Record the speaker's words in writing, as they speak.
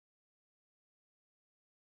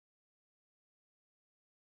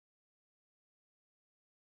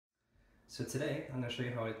So today I'm going to show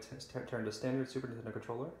you how I turned a standard Super Nintendo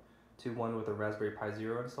controller to one with a Raspberry Pi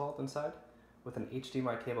Zero installed inside, with an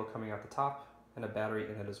HDMI cable coming out the top and a battery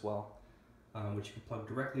in it as well, which you can plug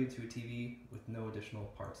directly into a TV with no additional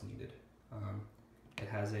parts needed. It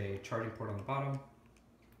has a charging port on the bottom,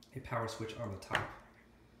 a power switch on the top,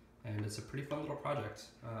 and it's a pretty fun little project.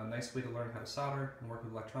 Nice way to learn how to solder and work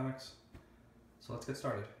with electronics. So let's get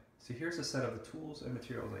started. So here's a set of the tools and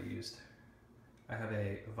materials I used. I have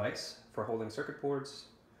a vise for holding circuit boards,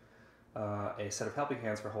 a set of helping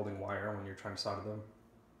hands for holding wire when you're trying to solder them,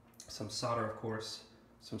 some solder of course,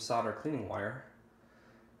 some solder cleaning wire,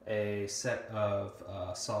 a set of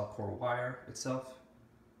solid core wire itself,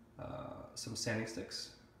 some sanding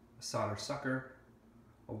sticks, a solder sucker,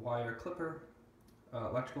 a wire clipper,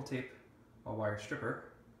 electrical tape, a wire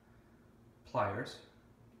stripper, pliers,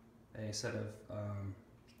 a set of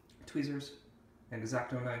tweezers, an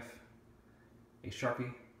X-Acto knife, a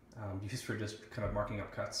Sharpie used for just kind of marking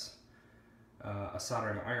up cuts, a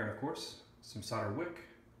soldering iron of course, some solder wick,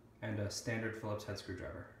 and a standard Phillips head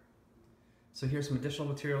screwdriver. So here's some additional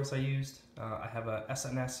materials I used. I have a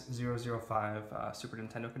SNS-005 Super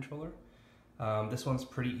Nintendo controller. This one's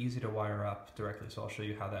pretty easy to wire up directly, so I'll show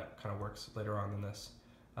you how that kind of works later on in this.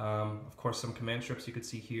 Of course, some command strips you could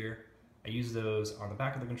see here. I use those on the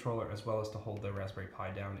back of the controller as well as to hold the Raspberry Pi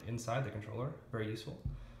down inside the controller. Very useful.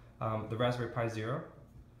 The Raspberry Pi Zero,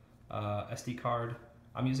 SD card.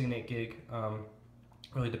 I'm using an 8 gig.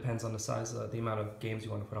 Really depends on the size, the amount of games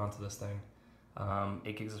you want to put onto this thing.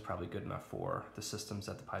 8 gigs is probably good enough for the systems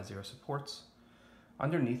that the Pi Zero supports.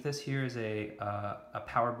 Underneath this here is a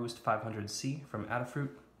Power Boost 500C from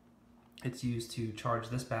Adafruit. It's used to charge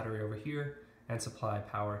this battery over here and supply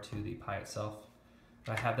power to the Pi itself.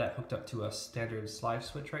 I have that hooked up to a standard slide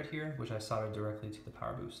switch right here, which I soldered directly to the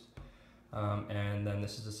Power Boost. And then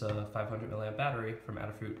this is just a 500 milliamp battery from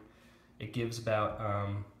Adafruit. It gives about,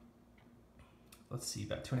 let's see,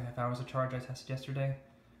 about 2.5 hours of charge I tested yesterday.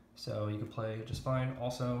 So you can play just fine.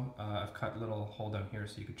 Also, I've cut a little hole down here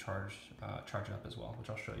so you could charge it up as well, which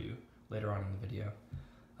I'll show you later on in the video.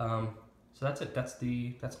 So that's it.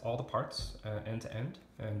 That's all the parts end to end.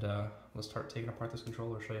 And let's start taking apart this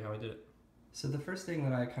controller, show you how I did it. So the first thing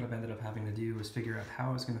that I kind of ended up having to do was figure out how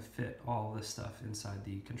I was going to fit all this stuff inside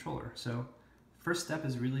the controller. So first step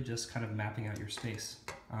is really just kind of mapping out your space.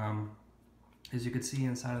 As you can see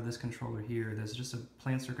inside of this controller here, there's just a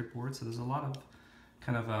plain circuit board, so there's a lot of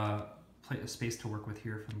kind of space to work with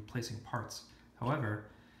here from placing parts. However,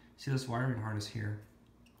 see this wiring harness here?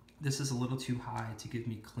 This is a little too high to give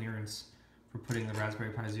me clearance for putting the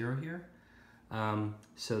Raspberry Pi Zero here.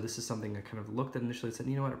 So this is something I kind of looked at initially and said,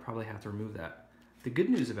 you know what, I probably have to remove that. The good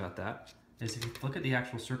news about that is if you look at the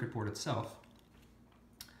actual circuit board itself,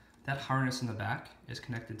 that harness in the back is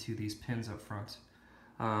connected to these pins up front,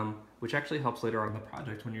 which actually helps later on in the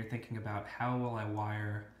project when you're thinking about how will I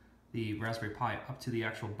wire the Raspberry Pi up to the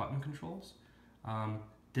actual button controls.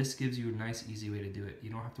 This gives you a nice, easy way to do it.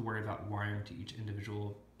 You don't have to worry about wiring to each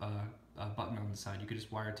individual button on the side. You could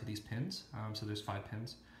just wire to these pins, so there's 5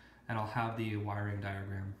 pins. And I'll have the wiring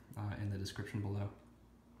diagram in the description below.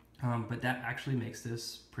 But that actually makes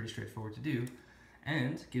this pretty straightforward to do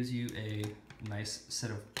and gives you a nice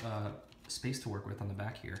set of space to work with on the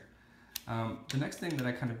back here. The next thing that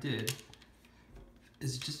I kind of did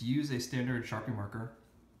is just use a standard Sharpie marker.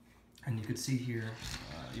 And you could see here,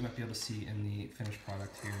 you might be able to see in the finished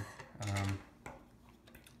product here.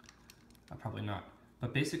 Probably not.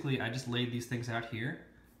 But basically I just laid these things out here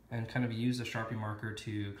and kind of use a Sharpie marker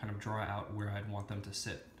to kind of draw out where I'd want them to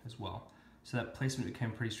sit as well. So that placement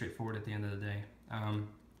became pretty straightforward at the end of the day.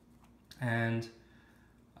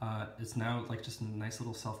 It's now like just a nice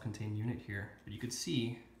little self-contained unit here. But you could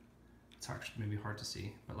see, it's actually maybe hard to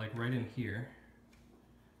see, but like right in here,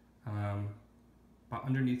 but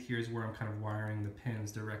underneath here is where I'm kind of wiring the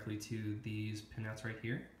pins directly to these pinouts right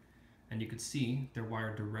here. And you could see they're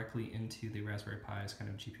wired directly into the Raspberry Pi's kind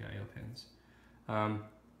of GPIO pins.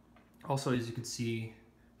 Also, as you can see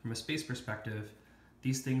from a space perspective,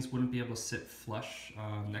 these things wouldn't be able to sit flush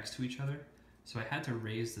next to each other. So I had to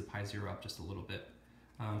raise the Pi Zero up just a little bit.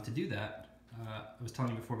 To do that, I was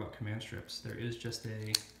telling you before about command strips. There is just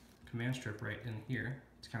a command strip right in here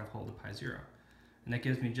to kind of hold the Pi Zero. And that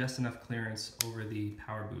gives me just enough clearance over the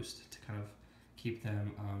power boost to kind of keep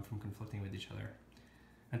them from conflicting with each other.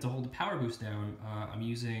 And to hold the power boost down, I'm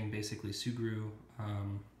using basically Sugru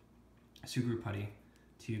putty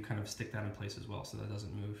to kind of stick that in place as well so that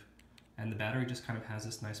doesn't move. And the battery just kind of has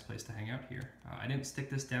this nice place to hang out here. I didn't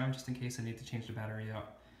stick this down just in case I need to change the battery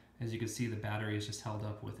out. As you can see, the battery is just held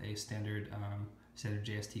up with a standard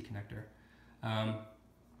JST connector.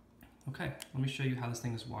 Okay, let me show you how this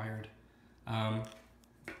thing is wired.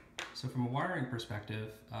 So from a wiring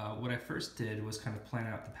perspective, what I first did was kind of plan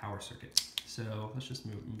out the power circuit. So let's just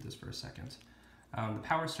move this for a second. The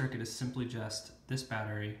power circuit is simply just this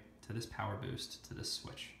battery to this power boost to this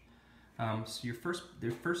switch. So your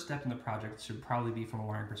first step in the project should probably be, from a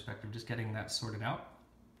wiring perspective, just getting that sorted out.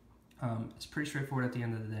 It's pretty straightforward at the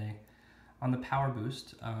end of the day. On the power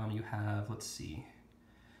boost, you have, let's see,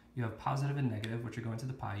 you have positive and negative, which are going to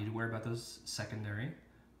the Pi. You'd worry about those secondary.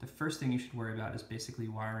 The first thing you should worry about is basically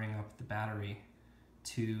wiring up the battery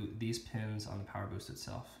to these pins on the power boost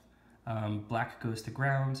itself. Black goes to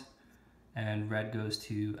ground, and red goes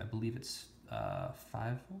to, I believe it's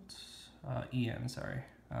 5 volts? EN, sorry.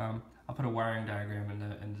 I'll put a wiring diagram in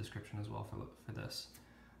the description as well for this.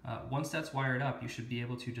 Once that's wired up, you should be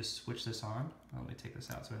able to just switch this on. Let me take this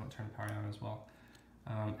out so I don't turn the power on as well.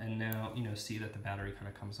 And now, see that the battery kind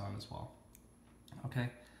of comes on as well. Okay.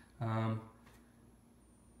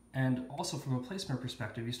 And also from a placement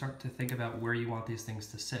perspective, you start to think about where you want these things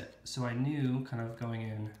to sit. So I knew kind of going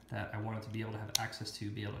in that I wanted to be able to have access to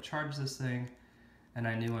be able to charge this thing. And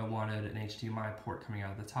I knew I wanted an HDMI port coming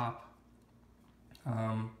out of the top.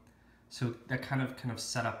 So that kind of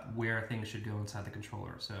set up where things should go inside the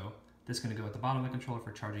controller. So this is going to go at the bottom of the controller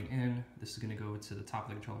for charging in. This is going to go to the top of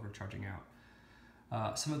the controller for charging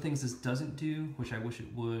out. Some of the things this doesn't do, which I wish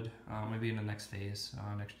it would, maybe in the next phase,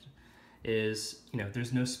 is,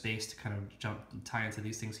 there's no space to kind of tie into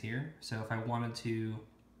these things here. So if I wanted to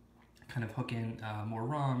kind of hook in more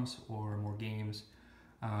ROMs or more games,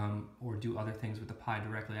 or do other things with the Pi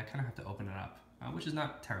directly, I kind of have to open it up, which is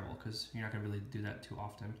not terrible because you're not going to really do that too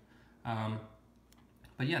often.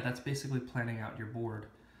 But yeah, that's basically planning out your board.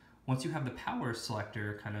 Once you have the power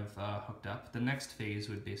selector kind of hooked up, the next phase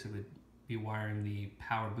would basically be wiring the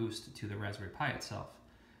power boost to the Raspberry Pi itself.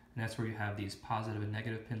 And that's where you have these positive and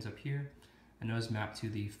negative pins up here, and those map to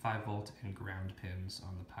the 5 volt and ground pins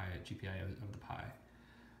on the Pi, GPIO of the Pi.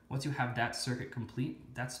 Once you have that circuit complete,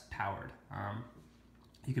 that's powered.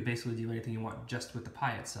 You could basically do anything you want just with the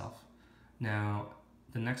Pi itself. Now,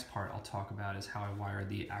 the next part I'll talk about is how I wire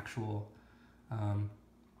the actual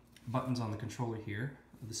buttons on the controller here,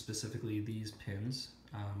 specifically these pins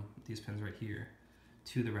right here,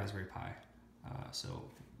 to the Raspberry Pi. So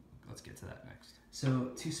let's get to that next.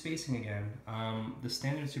 So to spacing again, the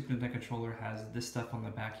standard Super Nintendo controller has this stuff on the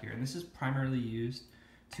back here, and this is primarily used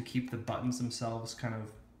to keep the buttons themselves kind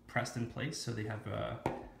of pressed in place so they have a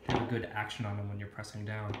good action on them when you're pressing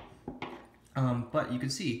down. But you can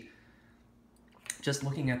see, just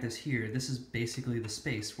looking at this here, this is basically the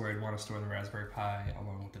space where I'd want to store the Raspberry Pi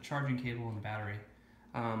along with the charging cable and the battery.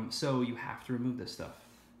 So you have to remove this stuff.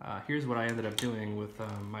 Here's what I ended up doing with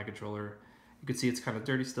my controller. You can see it's kind of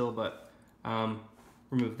dirty still, but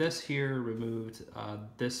removed this here, removed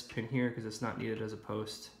this pin here because it's not needed as a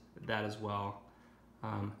post, that as well.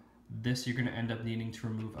 This you're going to end up needing to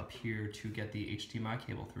remove up here to get the HDMI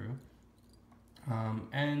cable through.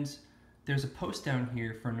 And there's a post down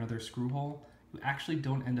here for another screw hole. You actually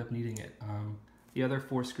don't end up needing it. The other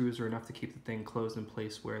 4 screws are enough to keep the thing closed in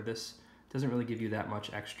place, where this doesn't really give you that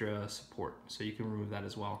much extra support, so you can remove that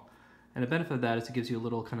as well. And the benefit of that is it gives you a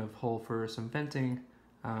little kind of hole for some venting.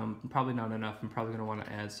 Probably not enough. I'm probably going to want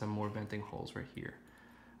to add some more venting holes right here.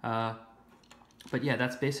 But yeah,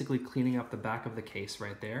 that's basically cleaning up the back of the case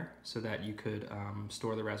right there so that you could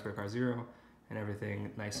store the Raspberry Pi Zero and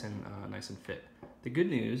everything nice and fit. The good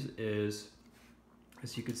news is,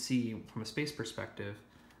 as you can see from a space perspective,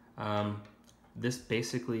 this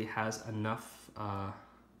basically has enough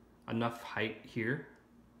height here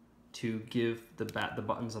to give the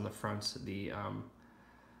buttons on the front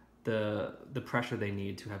the pressure they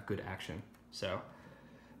need to have good action. So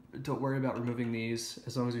don't worry about removing these.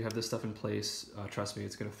 As long as you have this stuff in place, trust me,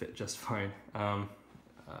 it's going to fit just fine.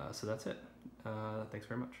 So that's it. Thanks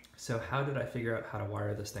very much. So how did I figure out how to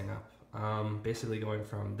wire this thing up? Basically going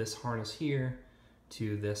from this harness here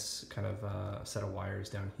to this kind of set of wires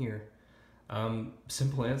down here.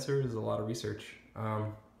 Simple answer is a lot of research.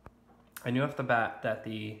 I knew off the bat that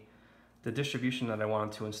the distribution that I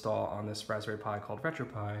wanted to install on this Raspberry Pi called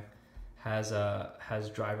RetroPie has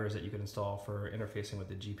drivers that you can install for interfacing with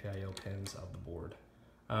the GPIO pins of the board.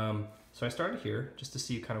 So I started here just to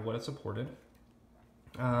see kind of what it supported.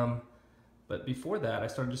 But before that, I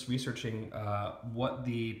started just researching what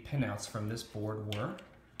the pinouts from this board were.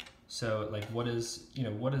 So like what does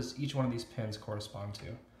each one of these pins correspond to?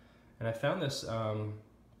 And I found this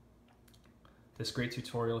this great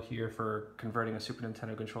tutorial here for converting a Super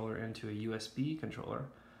Nintendo controller into a USB controller.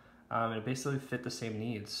 And it basically fit the same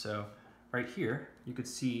needs. So right here, you could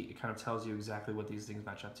see it kind of tells you exactly what these things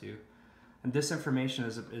match up to. And this information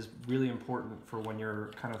is really important for when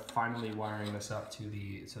you're kind of finally wiring this up to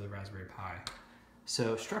the Raspberry Pi.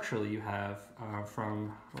 So structurally you have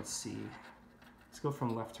from, let's go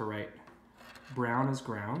from left to right. Brown is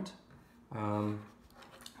ground. I'll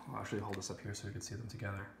actually hold this up here so you can see them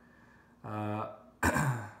together.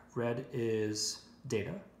 Red is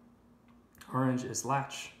data. Orange is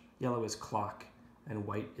latch. Yellow is clock. And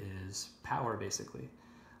white is power, basically.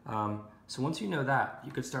 So once you know that,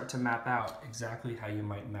 you could start to map out exactly how you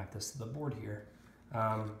might map this to the board here.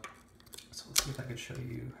 So let's see if I could show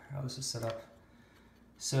you how this is set up.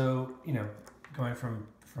 So, you know, going from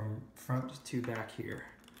front to back here,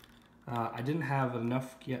 I didn't have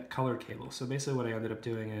enough yet colored cable. So basically what I ended up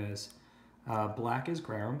doing is black is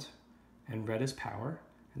ground and red is power.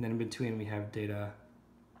 And then in between we have data,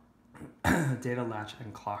 data latch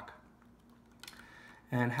and clock.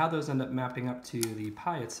 And how those end up mapping up to the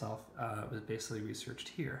Pi itself was basically researched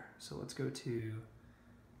here. So let's go to,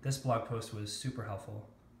 this blog post was super helpful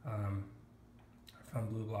from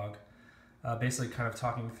Blue Blog. Basically kind of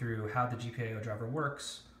talking through how the GPIO driver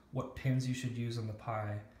works, what pins you should use on the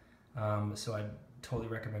Pi. So I totally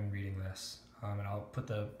recommend reading this. And I'll put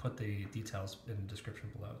the details in the description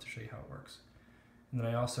below to show you how it works. And then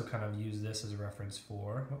I also kind of use this as a reference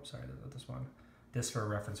for, oops, sorry, this one. This for a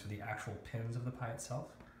reference for the actual pins of the Pi itself.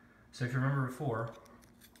 So if you remember before,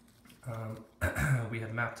 we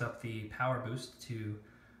had mapped up the power boost to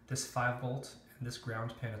this 5-volt and this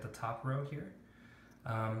ground pin at the top row here.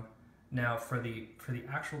 Now for the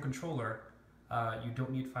actual controller, you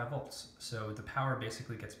don't need 5 volts. So the power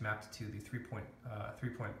basically gets mapped to the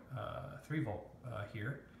 3.3 volt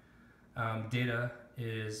here. Data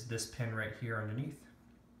is this pin right here underneath.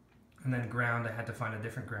 And then ground, I had to find a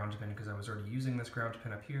different ground pin because I was already using this ground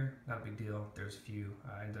pin up here. Not a big deal, there's a few.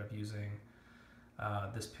 I ended up using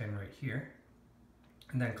this pin right here.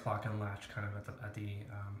 And then clock and latch kind of at the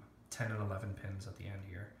 10 and 11 pins at the end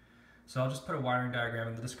here. So I'll just put a wiring diagram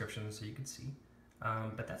in the description so you can see.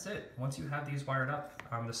 But that's it. Once you have these wired up,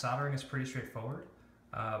 the soldering is pretty straightforward.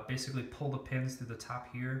 Basically pull the pins through the top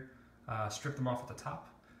here, strip them off at the top,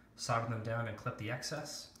 solder them down and clip the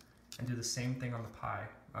excess, and do the same thing on the Pi.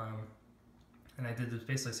 And I did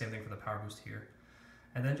basically the same thing for the power boost here.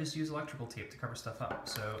 And then just use electrical tape to cover stuff up.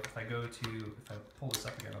 So if I pull this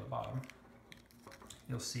up again on the bottom,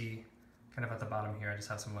 you'll see kind of at the bottom here, I just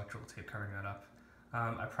have some electrical tape covering that up.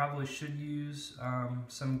 I probably should use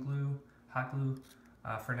some glue, hot glue.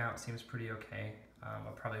 For now it seems pretty okay.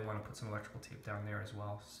 I'll probably want to put some electrical tape down there as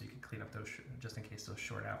well so you can clean up those just in case those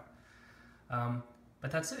short out. But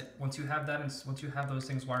that's it. Once you have that, and once you have those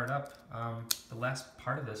things wired up, the last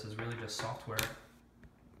part of this is really just software.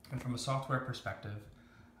 And from a software perspective,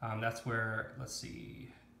 that's where, let's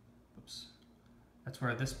see, oops, that's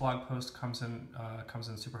where this blog post comes in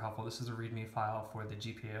super helpful. This is a README file for the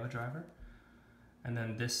GPIO driver, and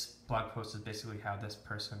then this blog post is basically how this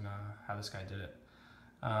person, how this guy did it.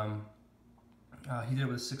 He did it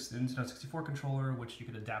with a Nintendo 64 controller, which you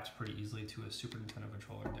could adapt pretty easily to a Super Nintendo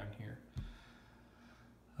controller down here.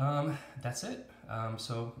 That's it.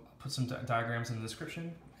 So I'll put some diagrams in the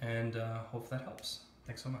description, and hope that helps.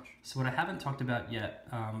 Thanks so much. So what I haven't talked about yet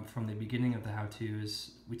from the beginning of the how-to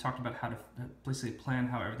is we talked about how to basically plan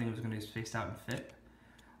how everything was going to be spaced out and fit.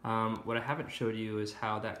 What I haven't showed you is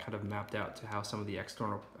how that kind of mapped out to how some of the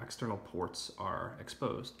external ports are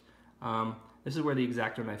exposed. This is where the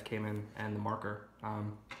X-Acto knife came in and the marker.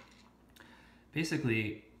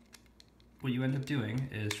 Basically, what you end up doing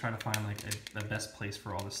is trying to find like a best place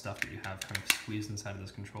for all this stuff that you have kind of squeezed inside of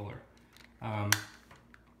this controller.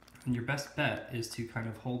 And your best bet is to kind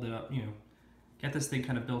of hold it up, you know, get this thing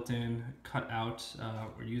kind of built in, cut out,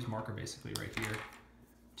 or use marker basically right here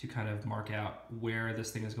to kind of mark out where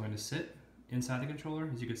this thing is going to sit inside the controller.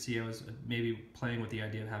 As you can see, I was maybe playing with the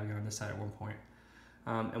idea of having it on this side at one point.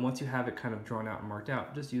 And once you have it kind of drawn out and marked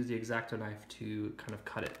out, just use the X-Acto knife to kind of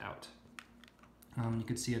cut it out. You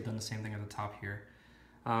can see I've done the same thing at the top here.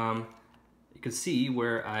 You can see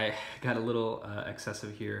where I got a little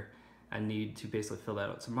excessive here. I need to basically fill that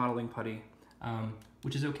out with some modeling putty,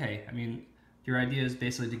 which is okay. I mean, your idea is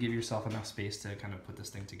basically to give yourself enough space to kind of put this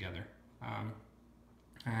thing together.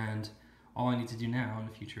 And all I need to do now in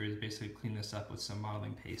the future is basically clean this up with some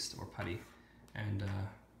modeling paste or putty, and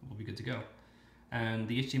we'll be good to go. And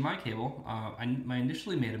the HDMI cable, I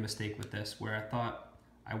initially made a mistake with this where I thought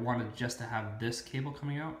I wanted just to have this cable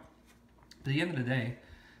coming out. But at the end of the day,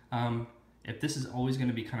 if this is always going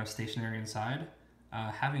to be kind of stationary inside,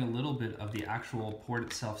 having a little bit of the actual port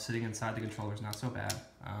itself sitting inside the controller is not so bad,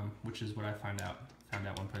 which is what I found out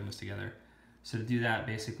when putting this together. So to do that,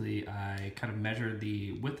 basically I kind of measured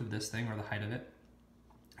the width of this thing, or the height of it,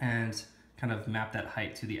 and kind of map that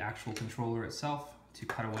height to the actual controller itself to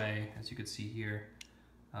cut away, as you can see here,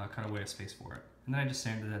 cut away a space for it. And then I just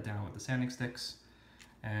sanded that down with the sanding sticks,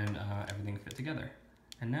 and everything fit together.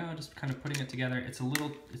 And now just kind of putting it together, it's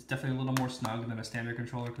definitely a little more snug than a standard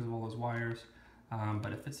controller because of all those wires,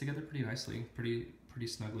 but it fits together pretty nicely, pretty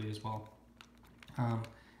snugly as well. And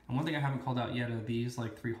one thing I haven't called out yet are these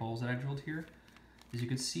like 3 holes that I drilled here. As you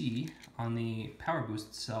can see on the power boost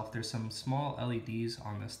itself, there's some small LEDs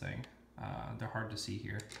on this thing. They're hard to see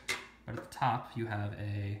here, but at the top you have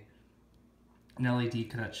an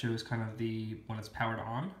LED that shows kind of when it's powered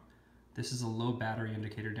on. This is a low battery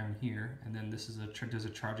indicator down here, and then this is there's a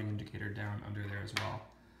charging indicator down under there as well.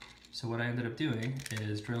 So what I ended up doing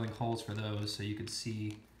is drilling holes for those so you could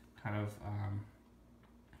see kind of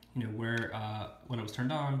you know, where when it was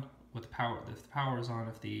turned on, what if the power was on,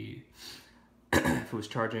 if it was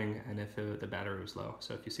charging, and if the battery was low.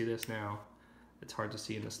 So if you see this now, it's hard to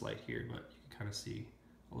see in this light here, but you can kind of see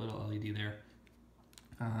a little LED there.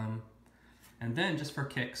 And then just for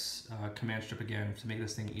kicks, command strip again to make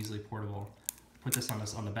this thing easily portable. Put this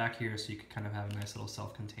on the back here so you can kind of have a nice little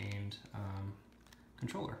self-contained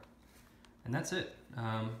controller. And that's it.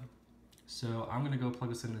 So I'm gonna go plug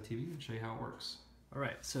this into the TV and show you how it works. All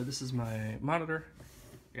right, so this is my monitor.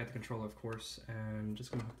 I got the controller, of course, and just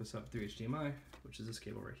gonna hook this up through HDMI, which is this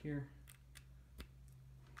cable right here.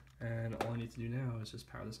 And all I need to do now is just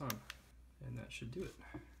power this on, and that should do it.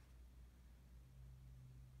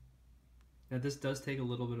 Now this does take a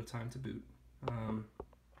little bit of time to boot.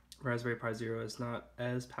 Raspberry Pi Zero is not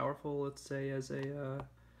as powerful, let's say, as a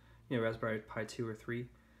you know, Raspberry Pi 2 or 3.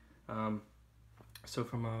 So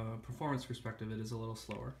from a performance perspective, it is a little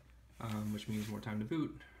slower, which means more time to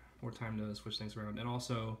boot, more time to switch things around, and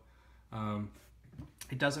also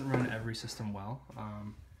it doesn't run every system well.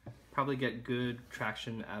 Probably get good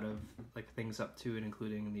traction out of like things up to and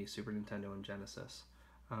including the Super Nintendo and Genesis.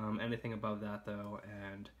 Anything above that though,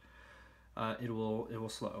 and it will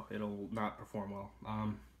slow. It'll not perform well.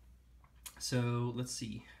 So let's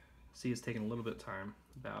see. See, it's taking a little bit of time.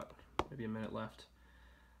 About maybe a minute left.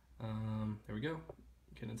 There we go.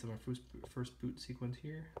 Get into my first boot sequence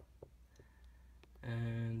here.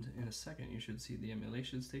 And in a second, you should see the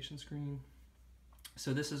emulation station screen.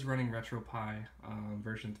 So this is running RetroPie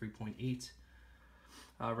version 3.8.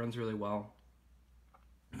 Runs really well.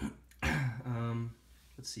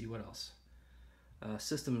 Let's see what else.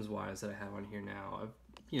 Systems-wise that I have on here now,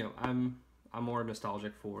 you know, I'm more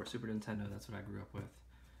nostalgic for Super Nintendo. That's what I grew up with.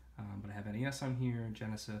 But I have NES on here,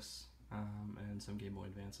 Genesis, and some Game Boy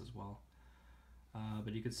Advance as well.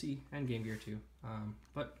 But you could see, and Game Gear too.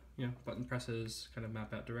 But you know, button presses kind of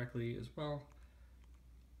map out directly as well.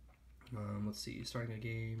 Let's see, starting a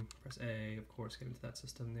game, press A, of course, get into that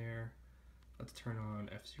system there. Let's turn on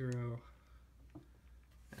F0,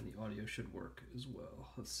 and the audio should work as well.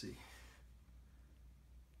 Let's see.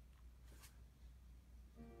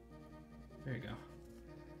 There you go.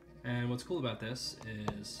 And what's cool about this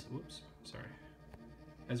is, whoops, sorry.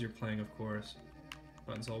 As you're playing, of course,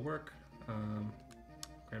 buttons all work.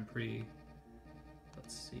 Grand Prix,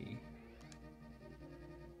 let's see.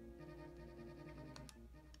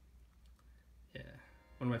 Yeah,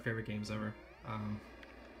 one of my favorite games ever.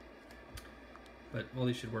 But all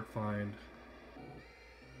these should work fine.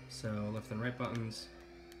 So left and right buttons.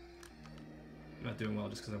 I'm not doing well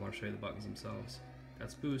just because I want to show you the buttons themselves.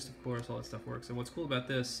 That's boost, of course, all that stuff works. And what's cool about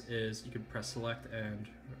this is you can press select and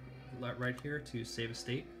right here to save a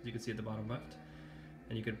state, as you can see at the bottom left.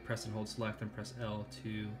 And you could press and hold select and press L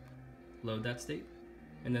to load that state.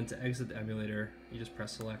 And then to exit the emulator, you just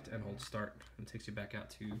press select and hold start, and it takes you back out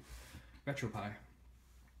to RetroPie.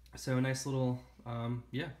 So a nice little,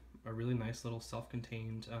 yeah, a really nice little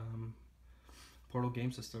self-contained portal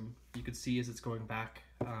game system. You could see as it's going back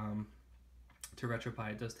to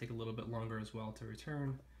RetroPie, it does take a little bit longer as well to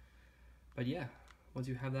return. But yeah, once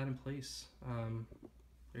you have that in place,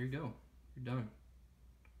 there you go, you're done.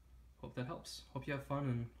 Hope that helps. Hope you have fun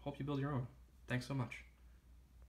and hope you build your own. Thanks so much.